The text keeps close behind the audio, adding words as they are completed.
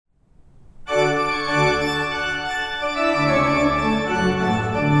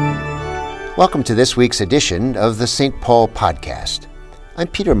Welcome to this week's edition of the St. Paul Podcast. I'm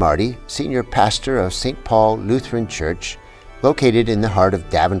Peter Marty, Senior Pastor of St. Paul Lutheran Church, located in the heart of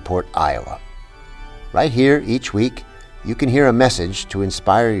Davenport, Iowa. Right here, each week, you can hear a message to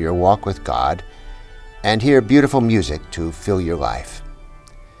inspire your walk with God and hear beautiful music to fill your life.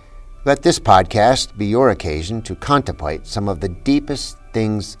 Let this podcast be your occasion to contemplate some of the deepest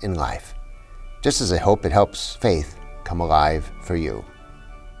things in life, just as I hope it helps faith come alive for you.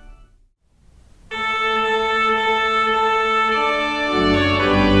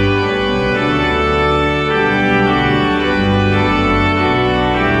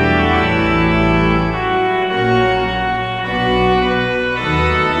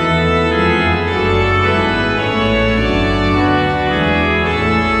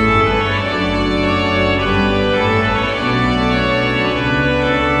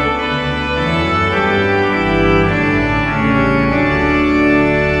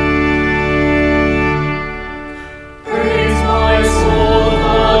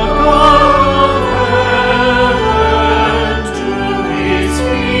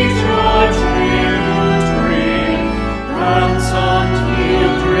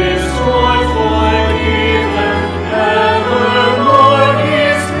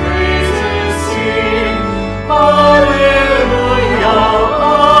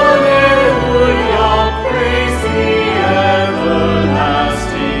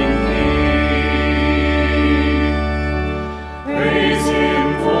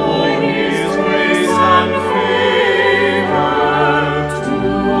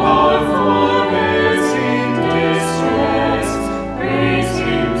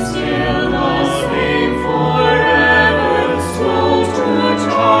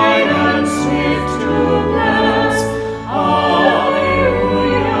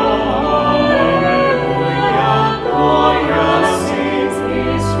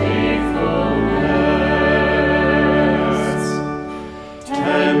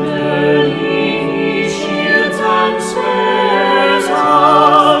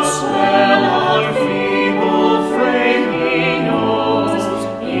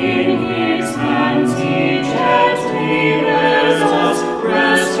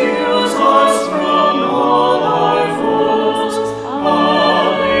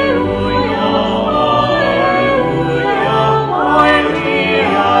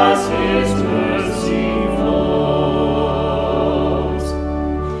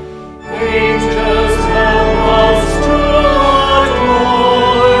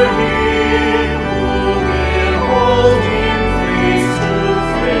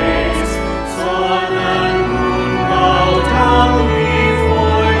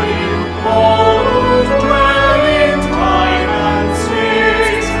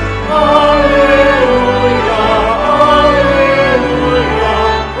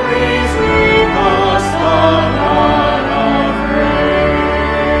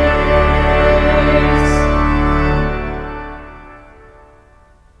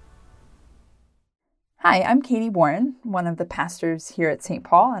 Hi, I'm Katie Warren, one of the pastors here at St.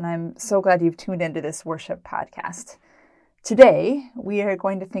 Paul, and I'm so glad you've tuned into this worship podcast. Today, we are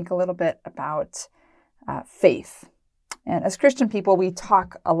going to think a little bit about faith. And as Christian people, we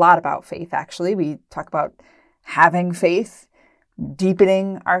talk a lot about faith, actually. We talk about having faith,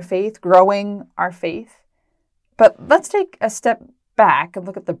 deepening our faith, growing our faith. But let's take a step back and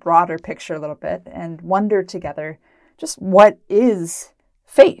look at the broader picture a little bit and wonder together just what is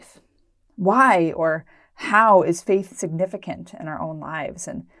faith? Why or how is faith significant in our own lives?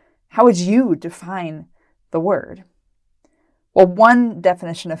 And how would you define the word? Well, one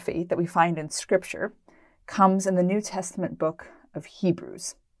definition of faith that we find in Scripture comes in the New Testament book of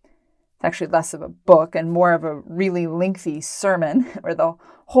Hebrews. It's actually less of a book and more of a really lengthy sermon where the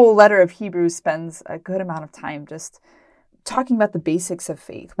whole letter of Hebrews spends a good amount of time just talking about the basics of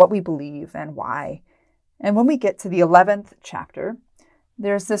faith, what we believe and why. And when we get to the 11th chapter,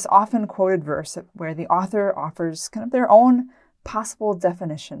 there's this often quoted verse where the author offers kind of their own possible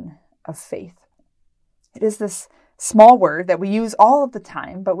definition of faith. It is this small word that we use all of the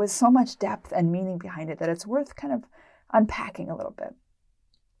time, but with so much depth and meaning behind it that it's worth kind of unpacking a little bit.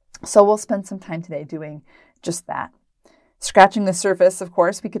 So we'll spend some time today doing just that. Scratching the surface, of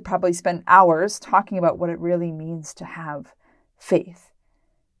course, we could probably spend hours talking about what it really means to have faith.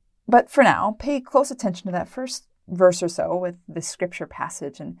 But for now, pay close attention to that first verse or so with this scripture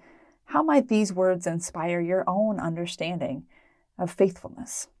passage, and how might these words inspire your own understanding of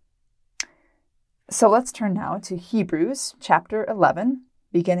faithfulness? So let's turn now to Hebrews chapter 11,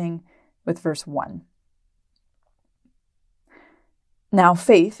 beginning with verse 1. Now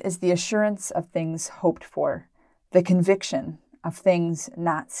faith is the assurance of things hoped for, the conviction of things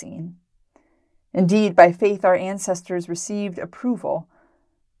not seen. Indeed, by faith our ancestors received approval.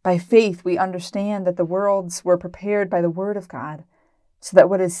 By faith we understand that the worlds were prepared by the word of God, so that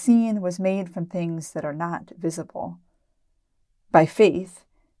what is seen was made from things that are not visible. By faith,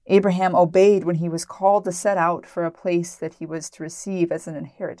 Abraham obeyed when he was called to set out for a place that he was to receive as an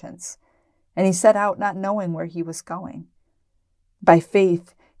inheritance, and he set out not knowing where he was going. By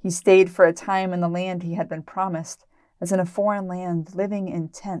faith, he stayed for a time in the land he had been promised, as in a foreign land, living in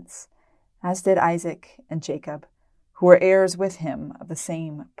tents, as did Isaac and Jacob, who were heirs with him of the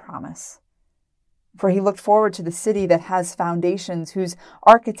same promise. For he looked forward to the city that has foundations, whose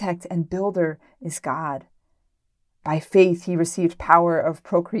architect and builder is God. By faith he received power of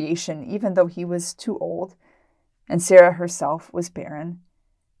procreation, even though he was too old, and Sarah herself was barren,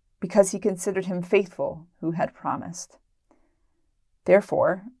 because he considered him faithful who had promised.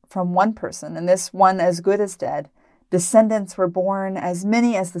 Therefore, from one person, and this one as good as dead, descendants were born, as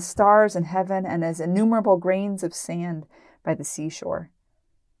many as the stars in heaven and as innumerable grains of sand by the seashore.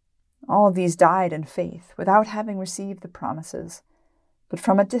 All of these died in faith, without having received the promises, but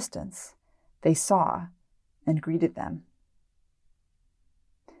from a distance they saw and greeted them.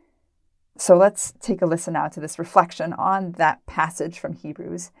 So let's take a listen now to this reflection on that passage from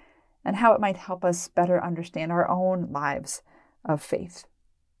Hebrews and how it might help us better understand our own lives of faith.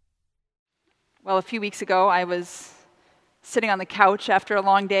 Well, a few weeks ago, I was sitting on the couch after a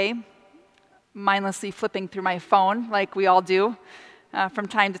long day, mindlessly flipping through my phone, like we all do, from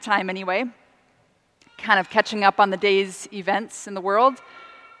time to time anyway, kind of catching up on the day's events in the world,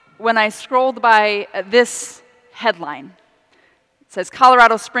 when I scrolled by this headline. It says,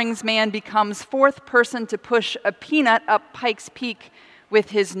 Colorado Springs man becomes fourth person to push a peanut up Pikes Peak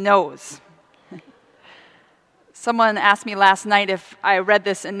with his nose. Someone asked me last night if I read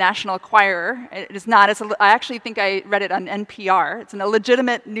this in National Enquirer. It is not. I actually think I read it on NPR. It's an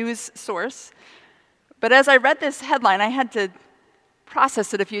illegitimate news source. But as I read this headline, I had to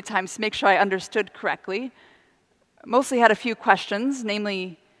process it a few times to make sure I understood correctly. Mostly had a few questions,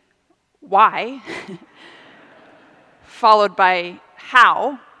 namely, why? Followed by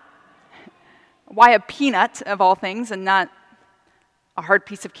how? Why a peanut, of all things, and not a hard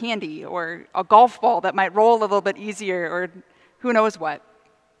piece of candy or a golf ball that might roll a little bit easier or who knows what?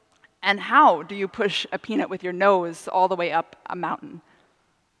 And how do you push a peanut with your nose all the way up a mountain?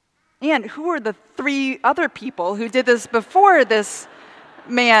 And who are the three other people who did this before this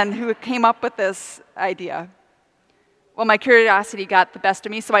man who came up with this idea? Well, my curiosity got the best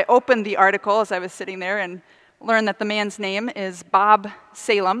of me, so I opened the article as I was sitting there and learned that the man's name is Bob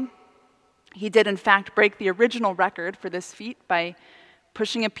Salem. He did, in fact, break the original record for this feat by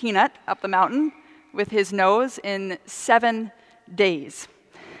pushing a peanut up the mountain with his nose in 7 days.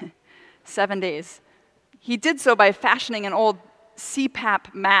 7 days. He did so by fashioning an old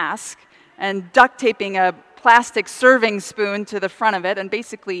CPAP mask and duct taping a plastic serving spoon to the front of it and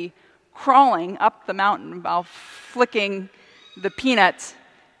basically crawling up the mountain while flicking the peanut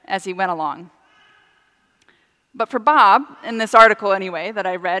as he went along. But for Bob, in this article anyway that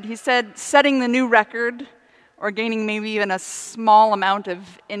I read, he said setting the new record or gaining maybe even a small amount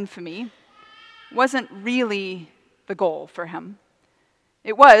of infamy wasn't really the goal for him.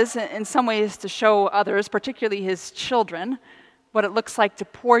 It was, in some ways, to show others, particularly his children, what it looks like to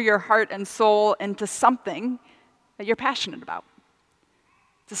pour your heart and soul into something that you're passionate about.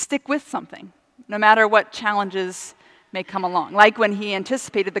 To stick with something, no matter what challenges may come along. Like when he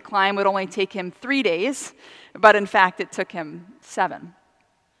anticipated the climb would only take him 3 days, but in fact it took him 7.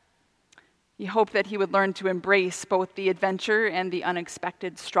 He hoped that he would learn to embrace both the adventure and the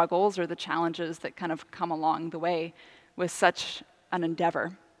unexpected struggles or the challenges that kind of come along the way with such an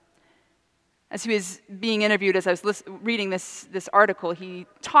endeavor. As he was being interviewed, as I was reading this article, he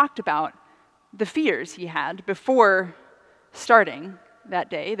talked about the fears he had before starting that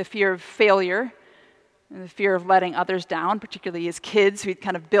day, the fear of failure, and the fear of letting others down, particularly his kids who'd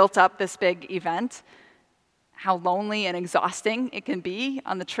kind of built up this big event, how lonely and exhausting it can be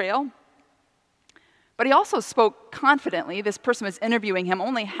on the trail. But he also spoke confidently. This person was interviewing him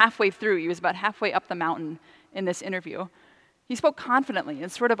only halfway through. He was about halfway up the mountain in this interview. He spoke confidently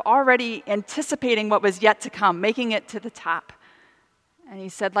and sort of already anticipating what was yet to come, making it to the top. And he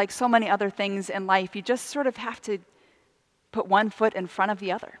said, like so many other things in life, you just sort of have to put one foot in front of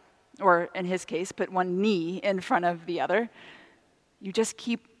the other. Or in his case, put one knee in front of the other. You just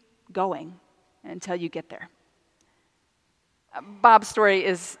keep going until you get there. Bob's story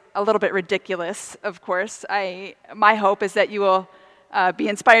is a little bit ridiculous, of course. My hope is that you will be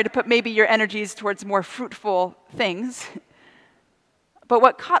inspired to put maybe your energies towards more fruitful things. But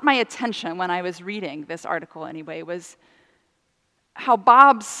what caught my attention when I was reading this article anyway was how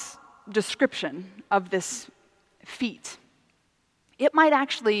Bob's description of this feat, it might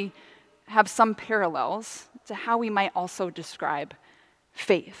actually have some parallels to how we might also describe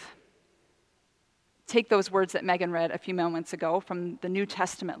faith. Take those words that Megan read a few moments ago from the New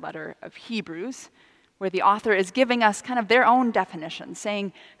Testament letter of Hebrews, where the author is giving us kind of their own definition,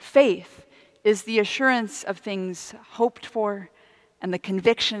 saying faith is the assurance of things hoped for and the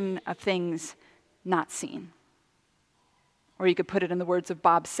conviction of things not seen. Or you could put it in the words of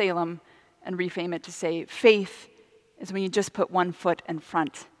Bob Salem and reframe it to say, faith is when you just put one foot in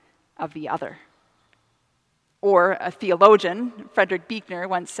front of the other. Or a theologian, Frederick Buechner,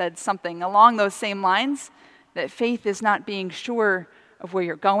 once said something along those same lines, that faith is not being sure of where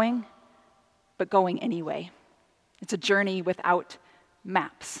you're going, but going anyway. It's a journey without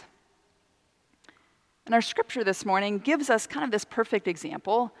maps. And our scripture this morning gives us kind of this perfect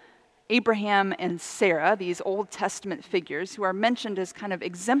example. Abraham and Sarah, these Old Testament figures who are mentioned as kind of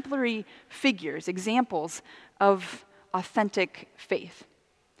exemplary figures, examples of authentic faith.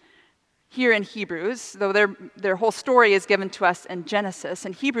 Here in Hebrews, though their whole story is given to us in Genesis,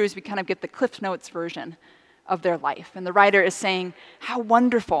 in Hebrews we kind of get the Cliff Notes version of their life. And the writer is saying, how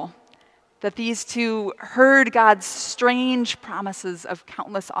wonderful that these two heard God's strange promises of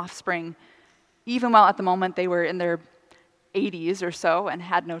countless offspring, even while at the moment they were in their 80s or so and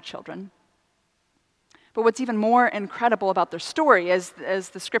had no children. But what's even more incredible about their story, as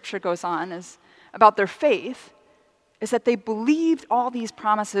the scripture goes on, is about their faith, is that they believed all these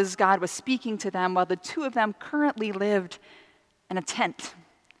promises God was speaking to them while the two of them currently lived in a tent.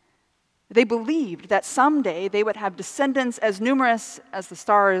 They believed that someday they would have descendants as numerous as the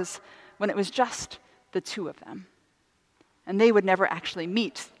stars when it was just the two of them. And they would never actually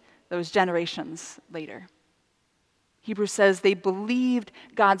meet those generations later. Hebrews says they believed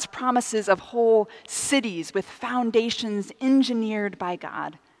God's promises of whole cities with foundations engineered by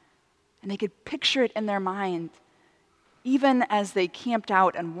God. And they could picture it in their mind, even as they camped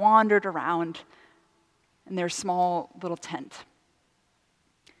out and wandered around in their small little tent.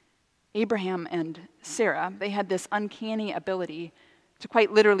 Abraham and Sarah, they had this uncanny ability to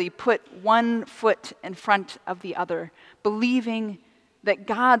quite literally put one foot in front of the other, believing that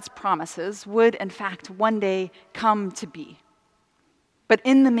God's promises would, in fact, one day come to be. But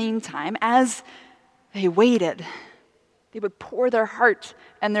in the meantime, as they waited, they would pour their heart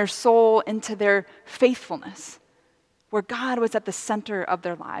and their soul into their faithfulness, where God was at the center of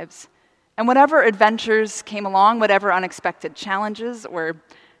their lives. And whatever adventures came along, whatever unexpected challenges or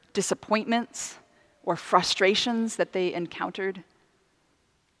disappointments or frustrations that they encountered,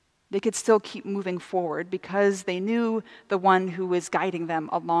 they could still keep moving forward because they knew the one who was guiding them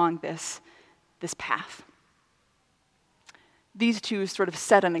along this path. These two sort of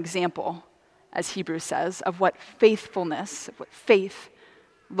set an example, as Hebrews says, of what faithfulness, of what faith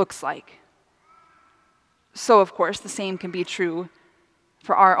looks like. So, of course, the same can be true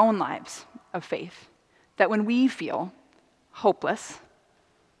for our own lives of faith. That when we feel hopeless,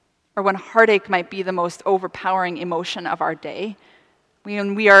 or when heartache might be the most overpowering emotion of our day,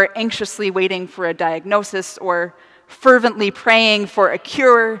 when we are anxiously waiting for a diagnosis or fervently praying for a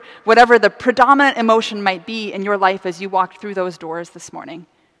cure, whatever the predominant emotion might be in your life as you walked through those doors this morning,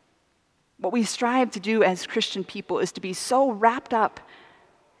 what we strive to do as Christian people is to be so wrapped up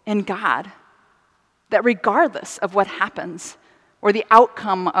in God that regardless of what happens or the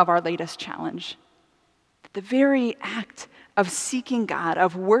outcome of our latest challenge, the very act of seeking God,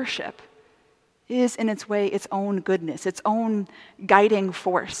 of worship, is in its way its own goodness, its own guiding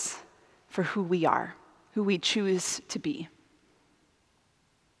force for who we are, who we choose to be.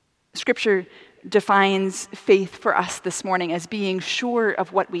 Scripture defines faith for us this morning as being sure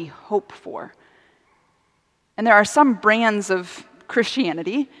of what we hope for. And there are some brands of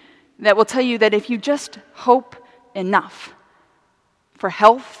Christianity that will tell you that if you just hope enough for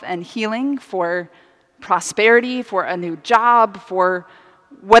health and healing, for prosperity, for a new job, for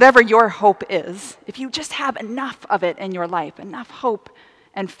whatever your hope is, if you just have enough of it in your life, enough hope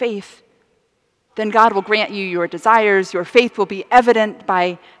and faith, then God will grant you your desires. Your faith will be evident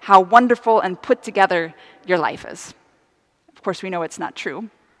by how wonderful and put together your life is. Of course, we know it's not true.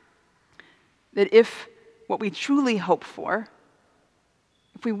 That if what we truly hope for,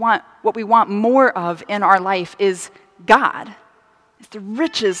 if we want what we want more of in our life is God, it's the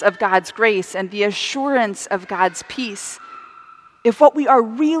riches of God's grace and the assurance of God's peace, if what we are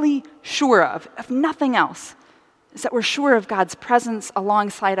really sure of, if nothing else, is that we're sure of God's presence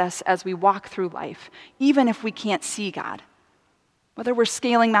alongside us as we walk through life, even if we can't see God, whether we're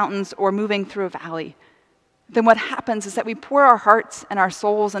scaling mountains or moving through a valley, then what happens is that we pour our hearts and our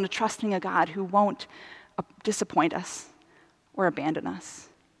souls into trusting a God who won't disappoint us or abandon us.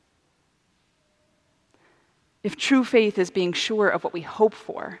 If true faith is being sure of what we hope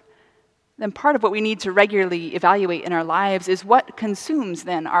for, then part of what we need to regularly evaluate in our lives is what consumes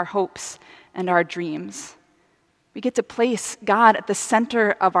then our hopes and our dreams. We get to place God at the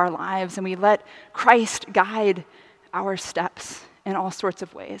center of our lives, and we let Christ guide our steps in all sorts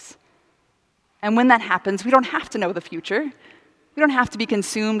of ways. And when that happens, we don't have to know the future. We don't have to be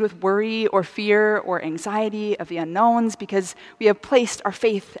consumed with worry or fear or anxiety of the unknowns, because we have placed our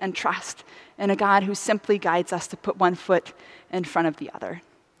faith and trust in a God who simply guides us to put one foot in front of the other.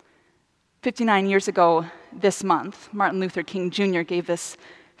 59 years ago this month, Martin Luther King Jr. gave this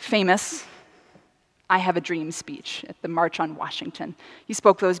famous "I Have a Dream" speech at the March on Washington. He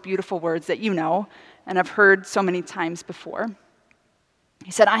spoke those beautiful words that you know and have heard so many times before.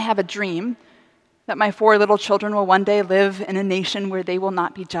 He said, "I have a dream that my 4 little children will one day live in a nation where they will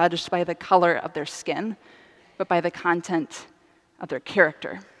not be judged by the color of their skin, but by the content of their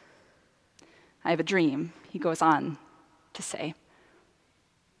character." I have a dream, he goes on to say.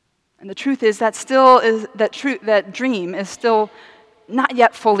 And the truth is that that dream is still not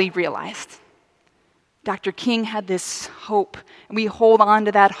yet fully realized. Dr. King had this hope, and we hold on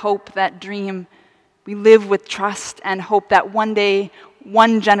to that hope, that dream. We live with trust and hope that one day,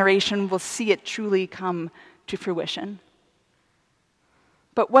 one generation will see it truly come to fruition.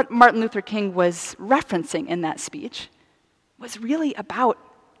 But what Martin Luther King was referencing in that speech was really about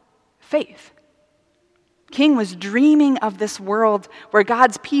faith. King was dreaming of this world where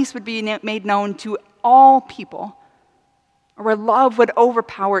God's peace would be made known to all people, or where love would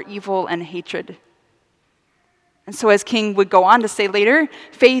overpower evil and hatred. And so, as King would go on to say later,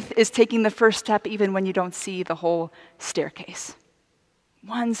 faith is taking the first step even when you don't see the whole staircase.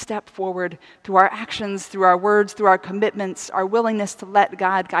 One step forward through our actions, through our words, through our commitments, our willingness to let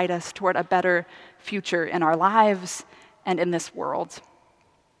God guide us toward a better future in our lives and in this world.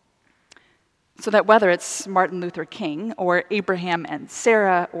 So that whether it's Martin Luther King or Abraham and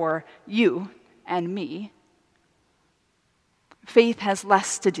Sarah or you and me, faith has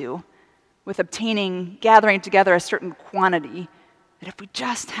less to do with gathering together a certain quantity, that if we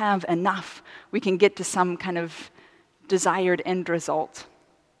just have enough, we can get to some kind of desired end result.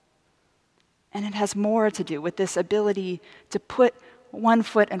 And it has more to do with this ability to put one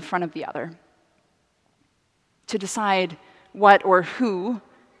foot in front of the other, to decide what or who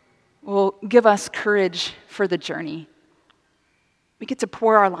will give us courage for the journey. We get to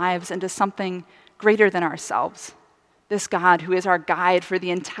pour our lives into something greater than ourselves, this God who is our guide for the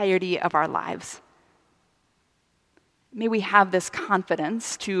entirety of our lives. May we have this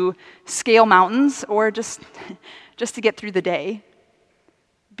confidence to scale mountains or just to get through the day,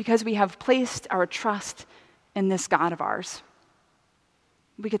 because we have placed our trust in this God of ours.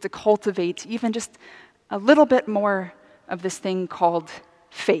 We get to cultivate even just a little bit more of this thing called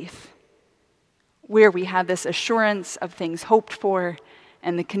faith, where we have this assurance of things hoped for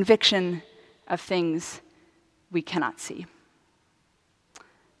and the conviction of things we cannot see.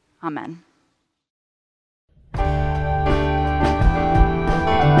 Amen.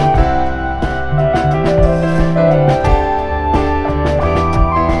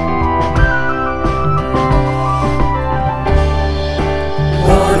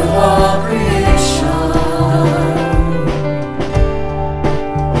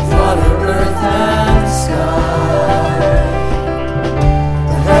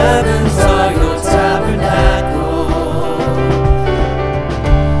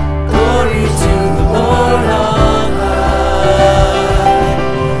 Glory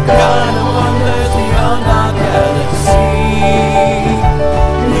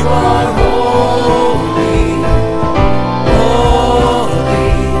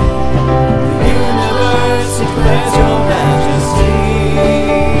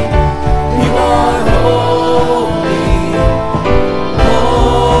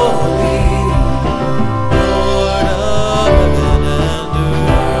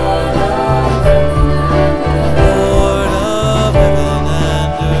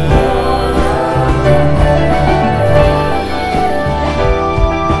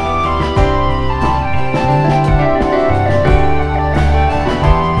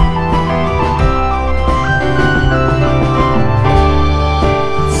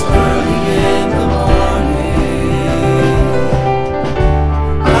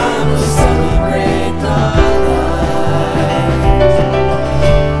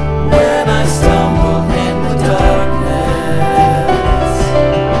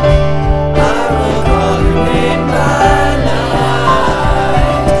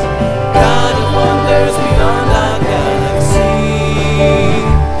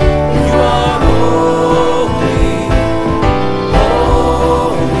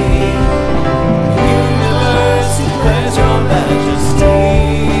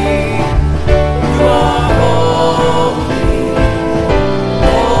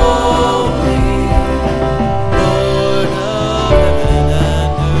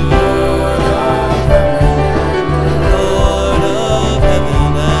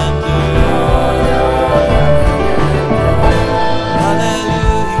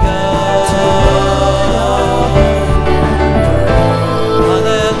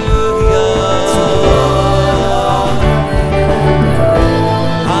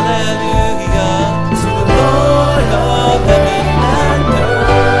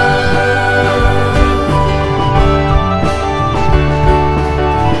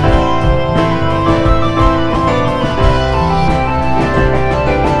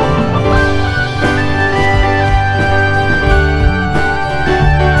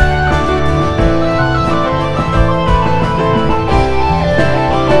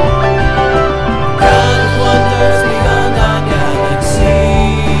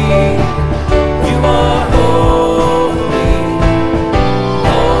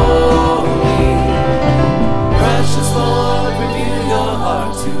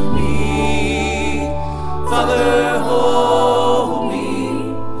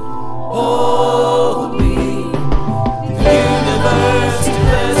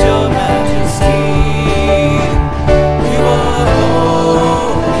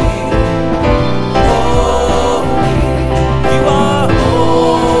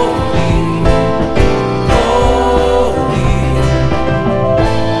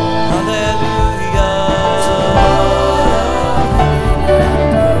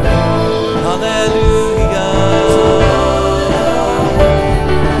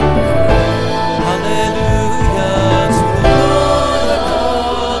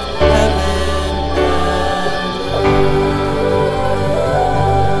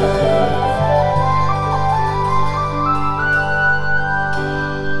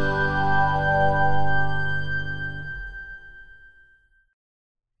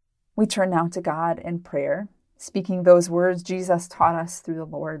We turn now to God in prayer, speaking those words Jesus taught us through the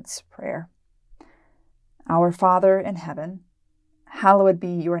Lord's Prayer. Our Father in heaven, hallowed be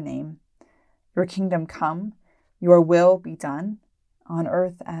your name. Your kingdom come, your will be done, on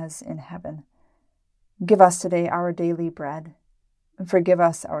earth as in heaven. Give us today our daily bread, and forgive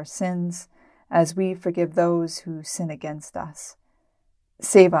us our sins, as we forgive those who sin against us.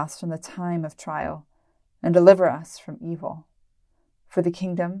 Save us from the time of trial, and deliver us from evil. For the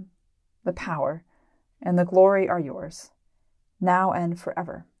kingdom, the power, and the glory are yours, now and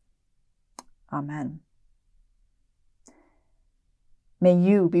forever. Amen. May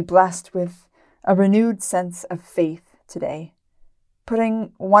you be blessed with a renewed sense of faith today,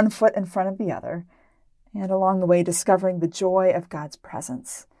 putting one foot in front of the other, and along the way discovering the joy of God's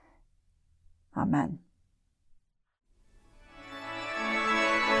presence. Amen.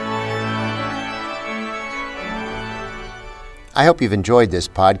 I hope you've enjoyed this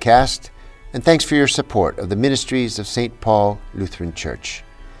podcast, and thanks for your support of the ministries of St. Paul Lutheran Church.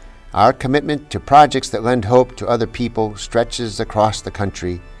 Our commitment to projects that lend hope to other people stretches across the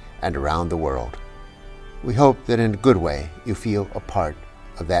country and around the world. We hope that in a good way you feel a part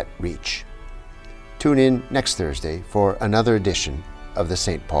of that reach. Tune in next Thursday for another edition of the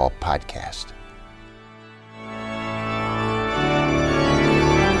St. Paul Podcast.